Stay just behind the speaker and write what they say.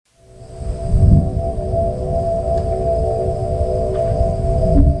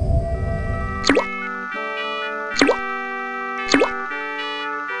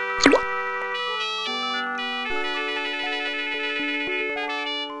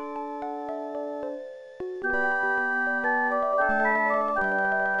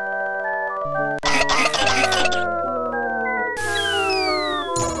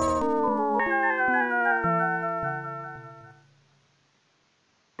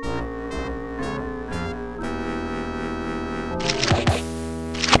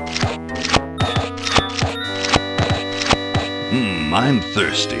I'm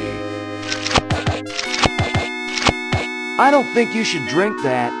thirsty. I don't think you should drink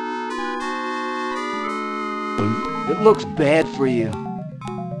that. It looks bad for you.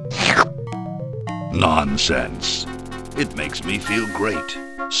 Nonsense. It makes me feel great.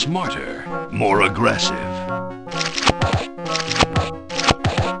 Smarter, more aggressive.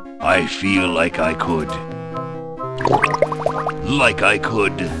 I feel like I could. Like I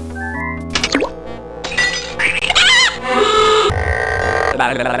could.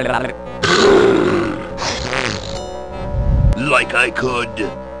 Like I could.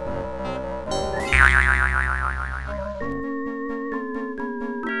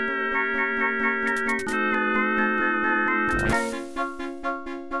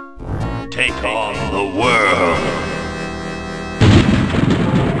 Take on the world.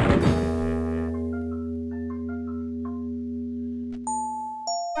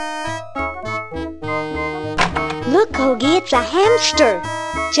 Look, Hoagie, it's a hamster.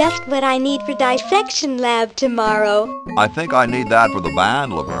 Just what I need for dissection lab tomorrow. I think I need that for the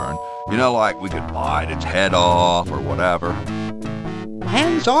band, Laverne. You know, like we could bite its head off or whatever.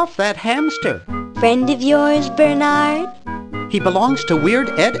 Hands off that hamster. Friend of yours, Bernard? He belongs to Weird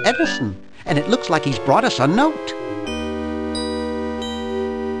Ed Edison, and it looks like he's brought us a note.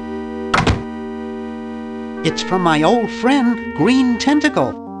 It's from my old friend, Green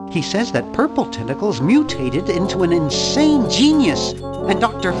Tentacle. He says that Purple Tentacle's mutated into an insane genius, and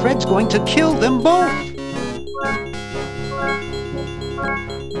Dr. Fred's going to kill them both.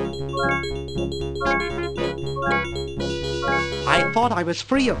 I thought I was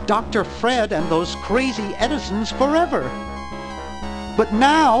free of Dr. Fred and those crazy Edisons forever. But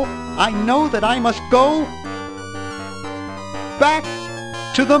now, I know that I must go back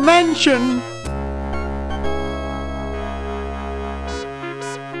to the mansion.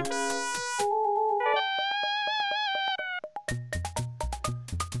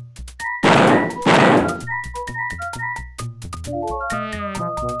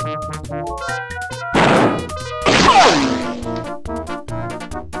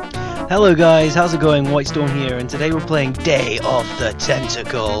 Hello guys, how's it going? Whitestorm here, and today we're playing Day of the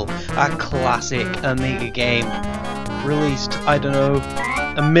Tentacle, a classic Amiga game, released, I don't know,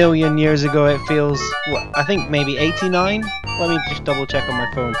 a million years ago it feels. What, I think maybe 89? Let me just double check on my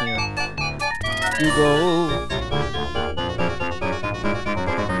phone here. Google.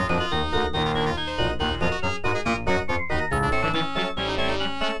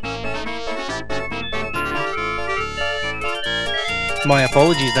 My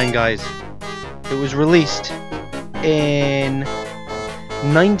apologies then guys. It was released in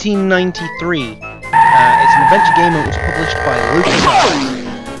 1993. It's an adventure game that was published by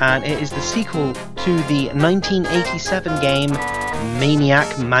LucasArts, and it is the sequel to the 1987 game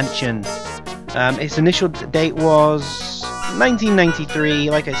Maniac Mansion. Its initial date was 1993,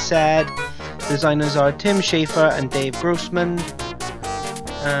 like I said. Designers are Tim Schafer and Dave Grossman.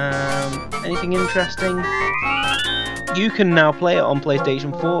 Anything interesting? You can now play it on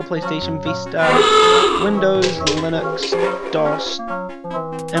PlayStation 4, PlayStation Vita, Windows, Linux, DOS,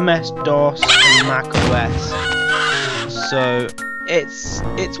 MS-DOS, and Mac OS. So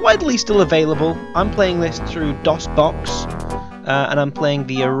it's widely still available. I'm playing this through DosBox, and I'm playing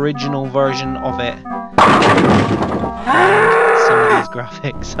the original version of it. Some of these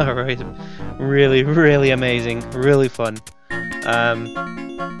graphics are really, really amazing, really fun. I'm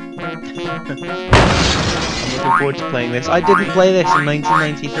looking forward to playing this. I didn't play this in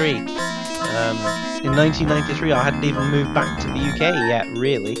 1993. In 1993 I hadn't even moved back to the UK yet,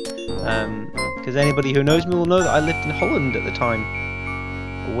 really. Because anybody who knows me will know that I lived in Holland at the time.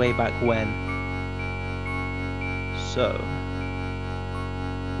 Way back when. So,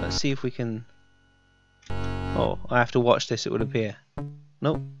 let's see if we can... Oh, I have to watch this, it would appear.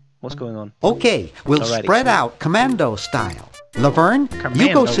 Nope. What's going on? Okay, we'll spread out commando style. Laverne,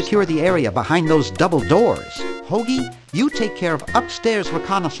 you go secure the area behind those double doors. Hoagie, you take care of upstairs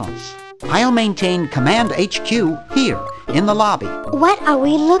reconnaissance. I'll maintain Command HQ here, in the lobby. What are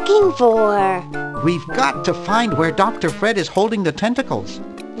we looking for? We've got to find where Dr. Fred is holding the tentacles.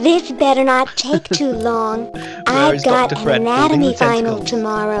 This better not take too long. I've got an anatomy final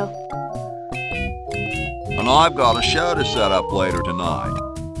tomorrow. And I've got a show to set up later tonight.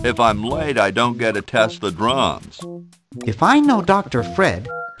 If I'm late, I don't get to test the drums. If I know Dr. Fred,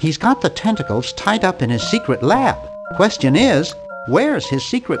 he's got the tentacles tied up in his secret lab. Question is, where's his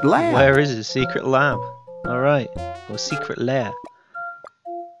secret lab? Where is his secret lab? Alright, or secret lair.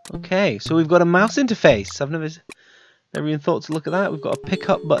 Okay, so we've got a mouse interface. I've never even thought to look at that. We've got a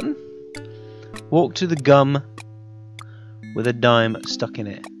pickup button. Walk to the gum with a dime stuck in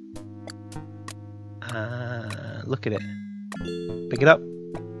it. Look at it. Pick it up.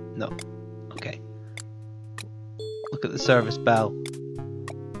 No. Okay. Look at the service bell.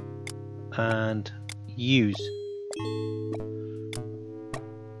 And use.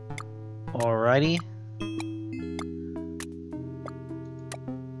 Alrighty.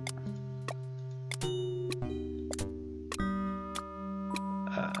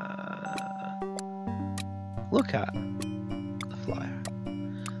 Look at the flyer.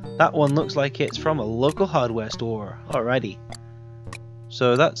 That one looks like it's from a local hardware store. Alrighty.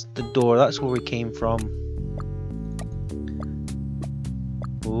 So that's the door, that's where we came from.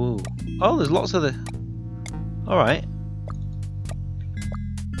 Ooh. Oh, there's lots of the... Alright.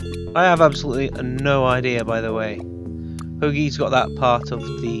 I have absolutely no idea, by the way. Hoagie's got that part of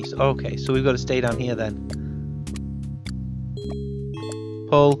these. Okay, so we've got to stay down here then.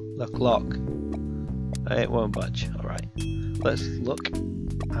 Pull the clock. It won't budge. Alright. Let's look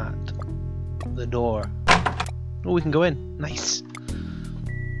at the door. Oh, we can go in. Nice.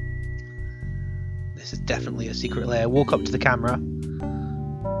 This is definitely a secret lair. Walk up to the camera.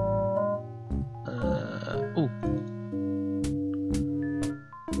 Ooh.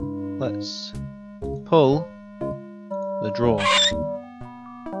 Let's pull the drawer.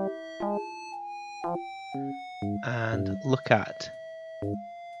 And look at...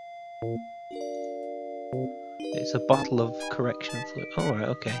 It's a bottle of correction fluid. Oh, right,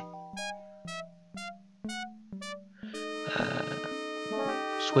 okay.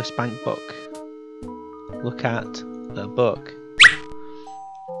 Swiss bank book. Look at the book.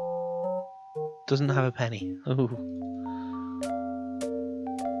 Doesn't have a penny. Ooh.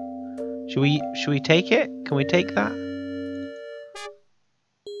 Should we take it? Can we take that?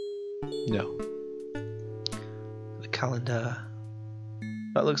 No. The calendar.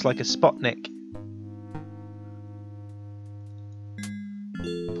 That looks like a Spotnik.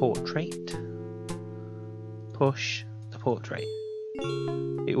 Portrait. Push the portrait.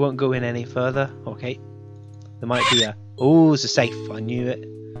 It won't go in any further. Okay. There might be a... Oh, it's a safe. I knew it.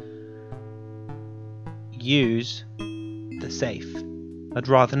 Use the safe. I'd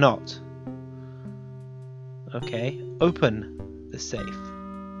rather not. Okay. Open the safe.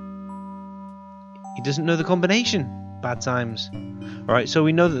 He doesn't know the combination. Bad times. Alright, so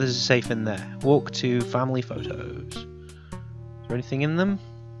we know that there's a safe in there. Walk to family photos. Is there anything in them?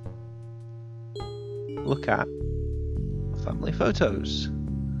 Look at family photos.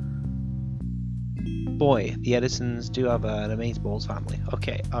 Boy, the Edisons do have an amazeballs family.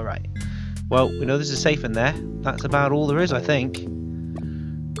 Okay, alright. Well, we know there's a safe in there. That's about all there is, I think.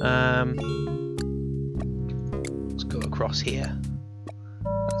 Let's go across here.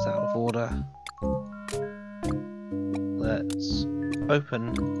 That's out of order. Let's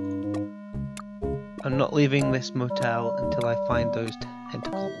open. I'm not leaving this motel until I find those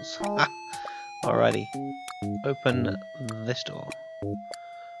tentacles. Ah! Alrighty. Open this door.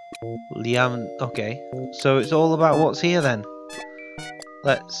 Liam. Okay. So it's all about what's here then.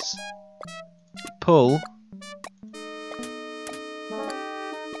 Let's pull.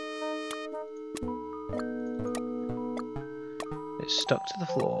 It's stuck to the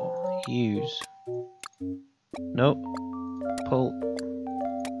floor. Use. Nope. Pull.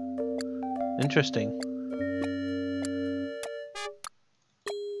 Interesting.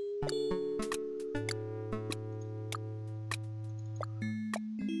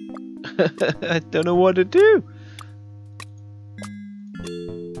 I don't know what to do.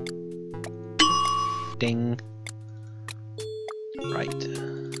 Ding. Right.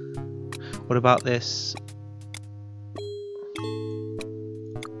 What about this?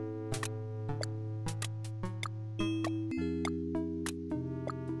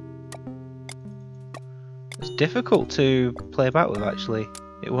 It's difficult to play about with, actually.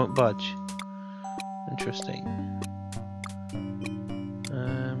 It won't budge. Interesting.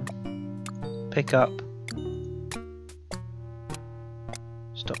 Pick up.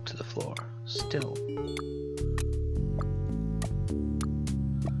 Stuck to the floor. Still.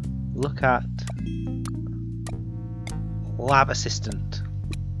 Look at lab assistant.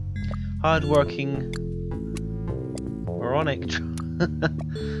 Hardworking moronic.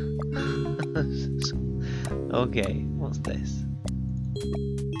 Okay, what's this?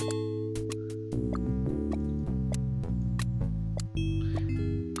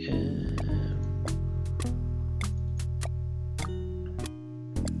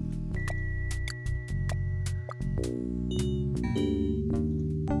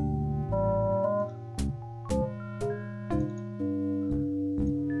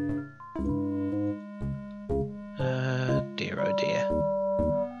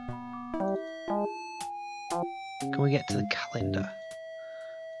 Can we get to the calendar?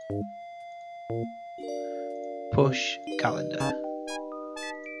 Push calendar.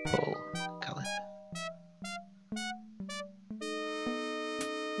 Pull calendar.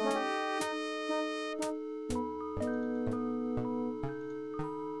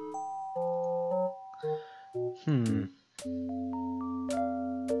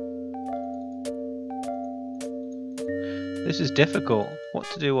 This is difficult. What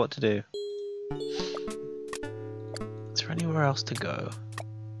to do, what to do. Is there anywhere else to go?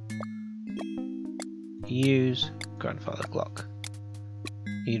 Use grandfather clock.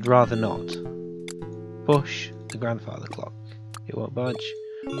 You'd rather not. Push the grandfather clock. It won't budge.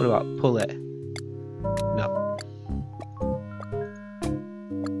 What about pull it? No.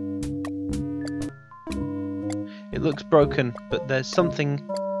 It looks broken, but there's something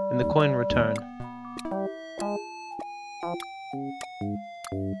in the coin return.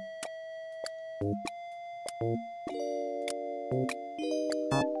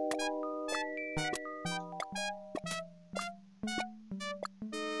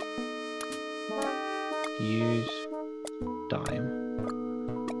 Use dime.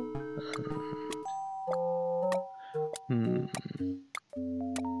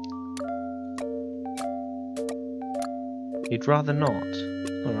 You'd rather not.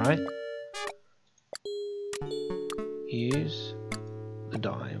 Alright. Use the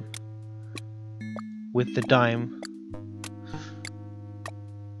dime. With the dime.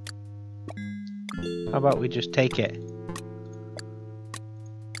 How about we just take it?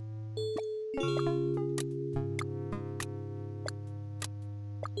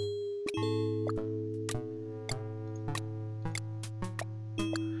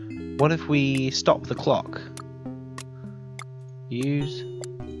 What if we stop the clock? Use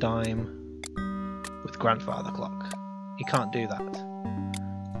dime with grandfather clock. You can't do that.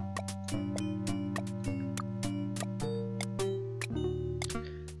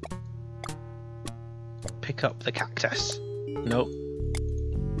 Pick up the cactus. Nope.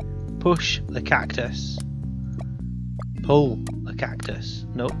 Push the cactus. Pull the cactus.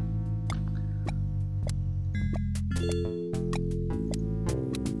 Nope.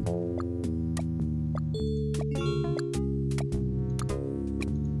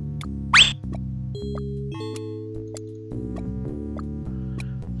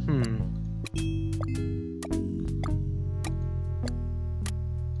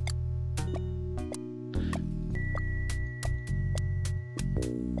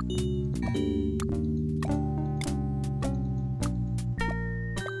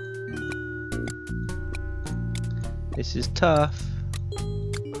 This is tough.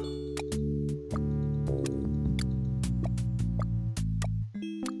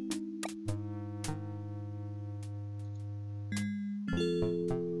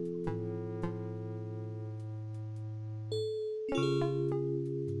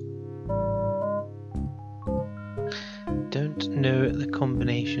 Don't know the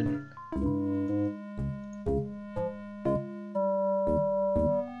combination.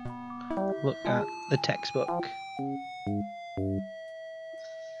 Look at the textbook.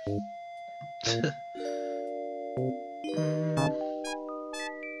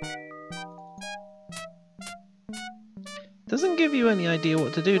 Doesn't give you any idea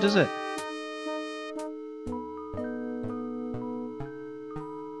what to do, does it?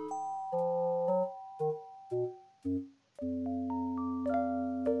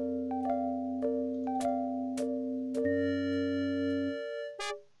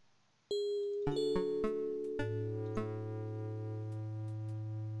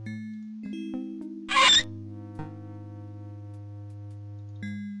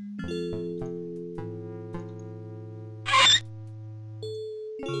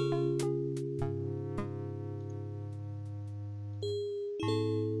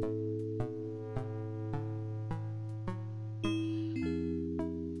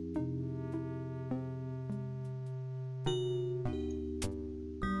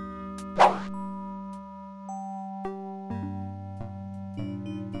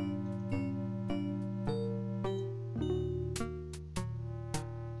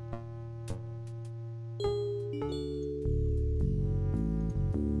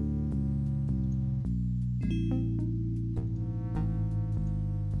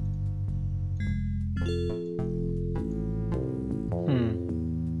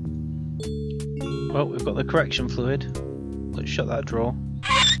 Well, we've got the correction fluid. Let's shut that drawer.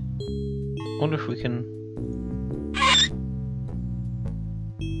 Wonder if we can...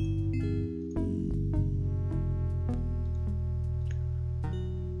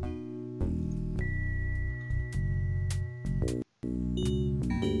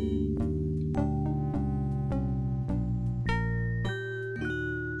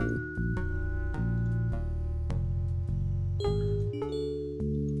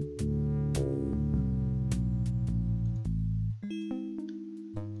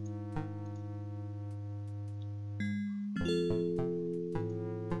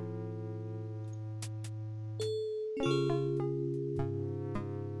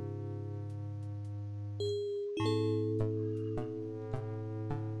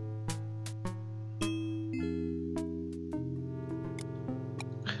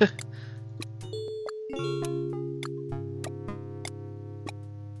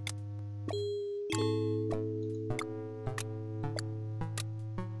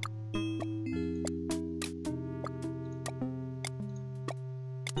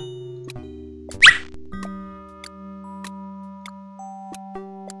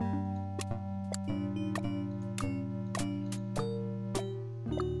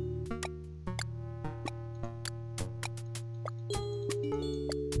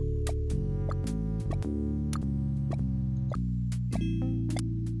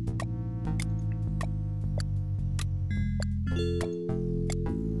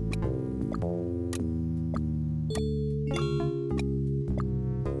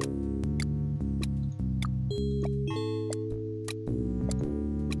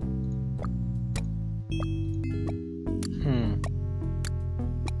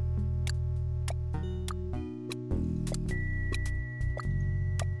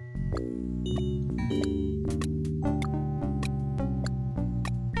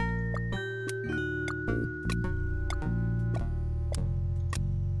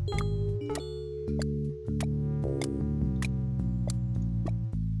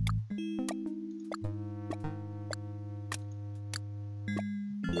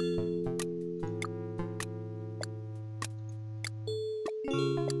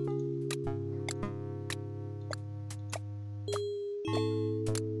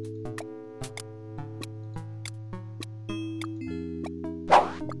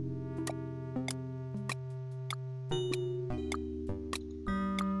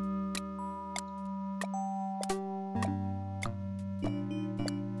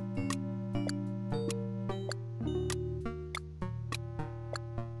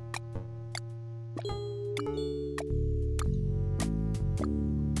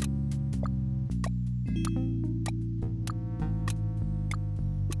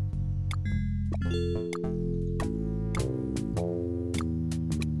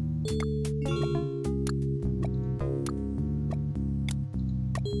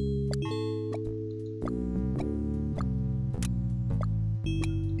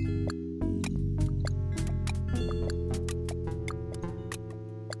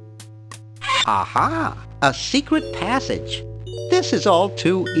 Aha! A secret passage. This is all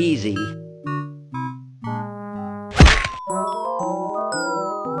too easy.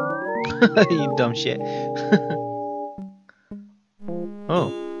 You dumb shit.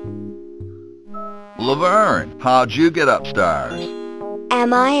 Oh. Laverne, how'd you get upstairs?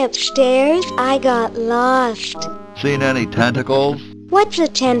 Am I upstairs? I got lost. Seen any tentacles? What's a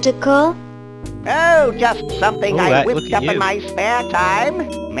tentacle? Oh, just something I Alright, whipped look at up in you. my spare time.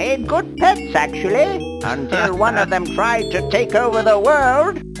 Made good pets, actually. Until one of them tried to take over the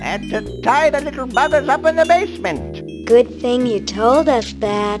world. Had to tie the little buggers up in the basement. Good thing you told us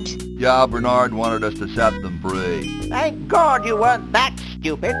that. Yeah, Bernard wanted us to set them free. Thank God you weren't that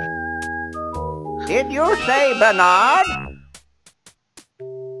stupid. Did you say Bernard?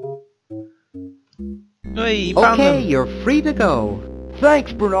 Hey, you found Okay, them. you're free to go.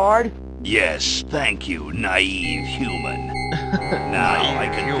 Thanks, Bernard. Yes, thank you, naive human. Now I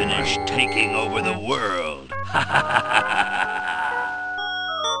can finish taking over the world.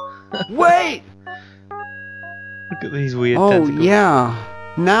 Wait! Look at these weird Oh, tentacles. yeah.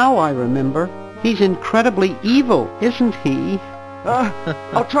 Now I remember. He's incredibly evil, isn't he?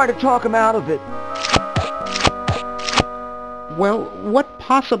 I'll try to talk him out of it. Well, what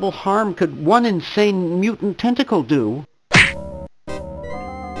possible harm could one insane mutant tentacle do?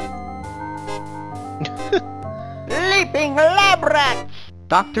 Leaping lab rats!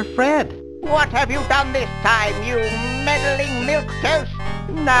 Dr. Fred. What have you done this time, you meddling milquetoast?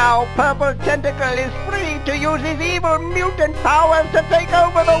 Now Purple Tentacle is free to use his evil mutant powers to take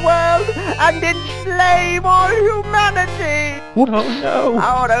over the world and enslave all humanity! Whoops. Oh no!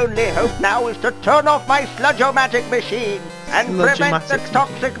 Our only hope now is to turn off my sludge-o-matic machine and prevent the Sludge-o-matic.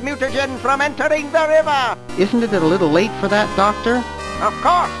 toxic mutagen from entering the river! Isn't it a little late for that, Doctor? Of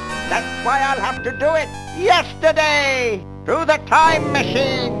course! That's why I'll have to do it yesterday! Through the time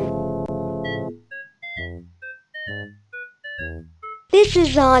machine! This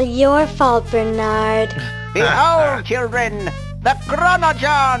is all your fault, Bernard. Behold, children, the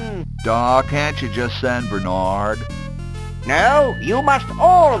Chronogen! Doc, can't you just send Bernard? No, you must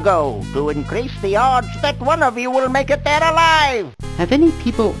all go to increase the odds that one of you will make it there alive. Have any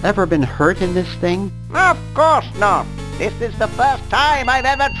people ever been hurt in this thing? Of course not. This is the first time I've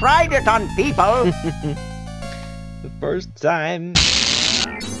ever tried it on people. The first time.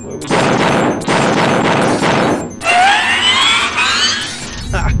 Where we go?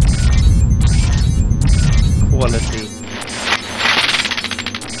 Quality.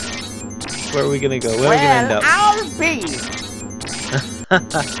 Where are we gonna go? Where are we gonna end up? I'll be.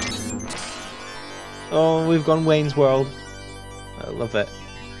 Oh, we've gone Wayne's World. I love it.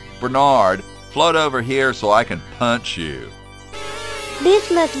 Bernard, float over here so I can punch you.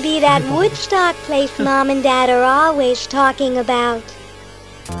 This must be that Woodstock place Mom and Dad are always talking about.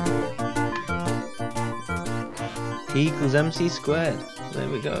 E equals MC squared. There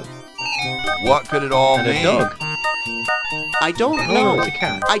we go. What could it all And mean? a dog. I don't Oh, know. it's a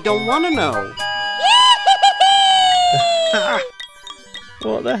cat. I don't want to know.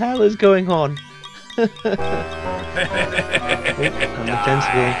 What the hell is going on? Oh, and the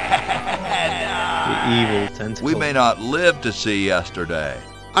tentacle. The evil tentacle. We may not live to see yesterday.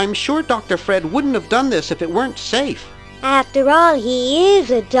 I'm sure Dr. Fred wouldn't have done this if it weren't safe. After all, he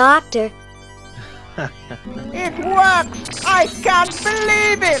is a doctor. It works! I can't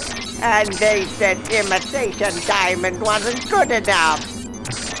believe it! And they said imitation diamond wasn't good enough.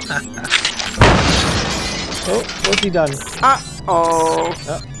 Oh, what's he done? Uh-oh.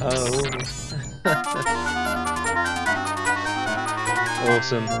 Uh-oh.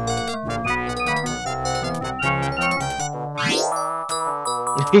 Awesome.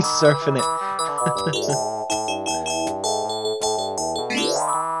 He's surfing it.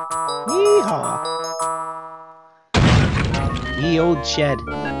 Yeehaw! Ye old shed.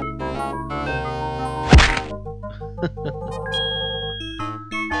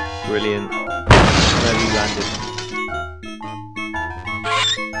 Brilliant. Where he landed.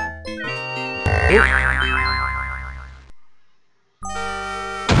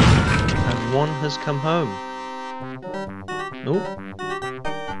 And one has come home. Nope.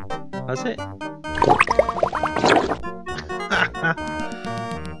 Has it?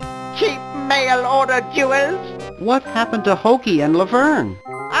 Cheap mail order jewels. What happened to Hoagie and Laverne?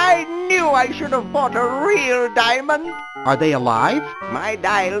 I knew I should have bought a real diamond. Are they alive? My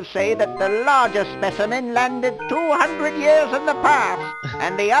dials say that the largest specimen landed 200 years in the past,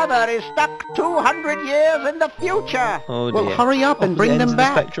 and the other is stuck 200 years in the future. Oh dear. Well, hurry up and bring Opposite them ends of the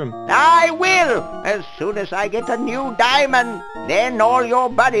back. spectrum. I will, as soon as I get a new diamond. Then all your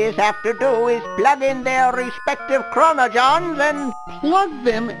buddies have to do is plug in their respective chronogens and... Plug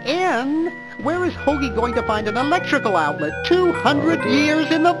them in? Where is Hoagie going to find an electrical outlet 200 years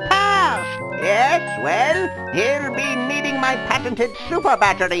in the past? Yes, well, he'll be needing my patented super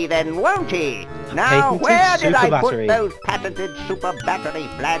battery then, won't he? Now, Patented where did I super put battery. those patented super battery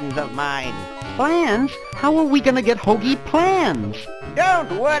plans of mine? Plans? How are we going to get Hoagie plans?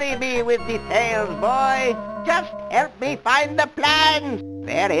 Don't worry me with details, boy. Just help me find the plans.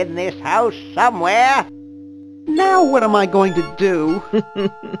 They're in this house somewhere. Now what am I going to do?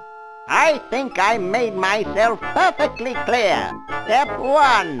 I think I made myself perfectly clear. Step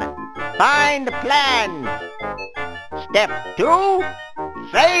 1, find plans. Step 2,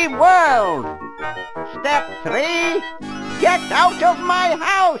 save world. Step 3, get out of my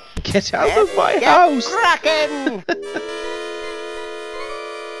house. Get out of my Get house! cracking.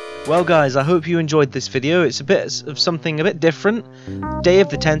 Well guys, I hope you enjoyed this video. It's a bit of something a bit different. Day of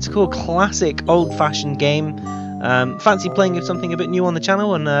the Tentacle, classic old-fashioned game. Fancy playing something a bit new on the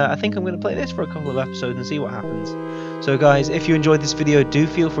channel, and I think I'm going to play this for a couple of episodes and see what happens. So guys, if you enjoyed this video, do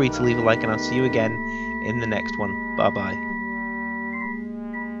feel free to leave a like, and I'll see you again in the next one. Bye bye.